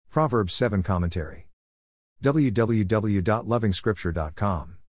Proverbs 7 Commentary.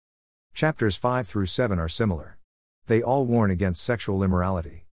 www.lovingscripture.com. Chapters 5 through 7 are similar. They all warn against sexual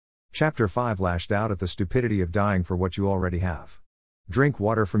immorality. Chapter 5 lashed out at the stupidity of dying for what you already have. Drink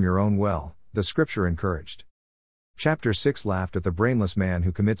water from your own well, the scripture encouraged. Chapter 6 laughed at the brainless man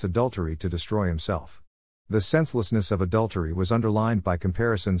who commits adultery to destroy himself. The senselessness of adultery was underlined by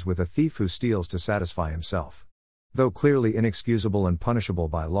comparisons with a thief who steals to satisfy himself. Though clearly inexcusable and punishable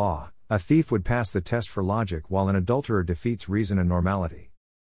by law, a thief would pass the test for logic while an adulterer defeats reason and normality.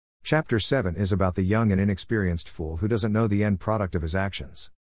 Chapter 7 is about the young and inexperienced fool who doesn't know the end product of his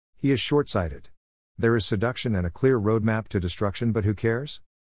actions. He is short-sighted. There is seduction and a clear roadmap to destruction, but who cares?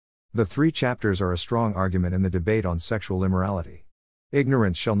 The 3 chapters are a strong argument in the debate on sexual immorality.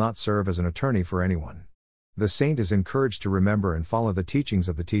 Ignorance shall not serve as an attorney for anyone. The saint is encouraged to remember and follow the teachings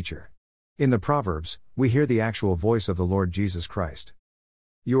of the teacher. In the Proverbs, we hear the actual voice of the Lord Jesus Christ.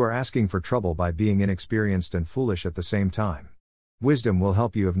 You are asking for trouble by being inexperienced and foolish at the same time. Wisdom will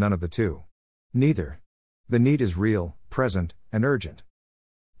help you of none of the two. Neither. The need is real, present, and urgent.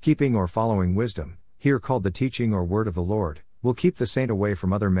 Keeping or following wisdom, here called the teaching or word of the Lord, will keep the saint away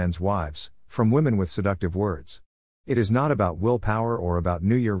from other men's wives, from women with seductive words. It is not about willpower or about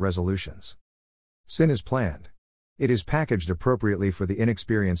New Year resolutions. Sin is planned. It is packaged appropriately for the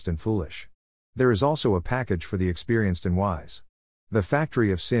inexperienced and foolish. There is also a package for the experienced and wise. The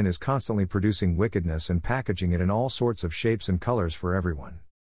factory of sin is constantly producing wickedness and packaging it in all sorts of shapes and colors for everyone.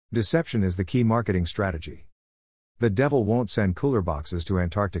 Deception is the key marketing strategy. The devil won't send cooler boxes to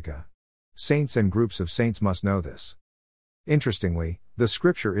Antarctica. Saints and groups of saints must know this. Interestingly, the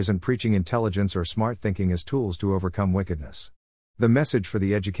scripture isn't preaching intelligence or smart thinking as tools to overcome wickedness. The message for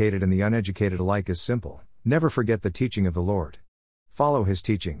the educated and the uneducated alike is simple: never forget the teaching of the Lord. Follow his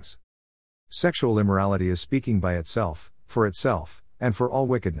teachings. Sexual immorality is speaking by itself, and for all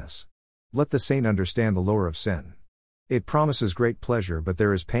wickedness. Let the saint understand the lure of sin. It promises great pleasure, but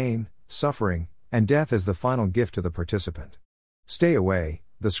there is pain, suffering, and death as the final gift to the participant. Stay away,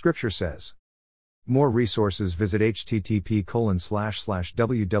 the scripture says. More resources visit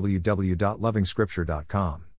http://www.lovingscripture.com.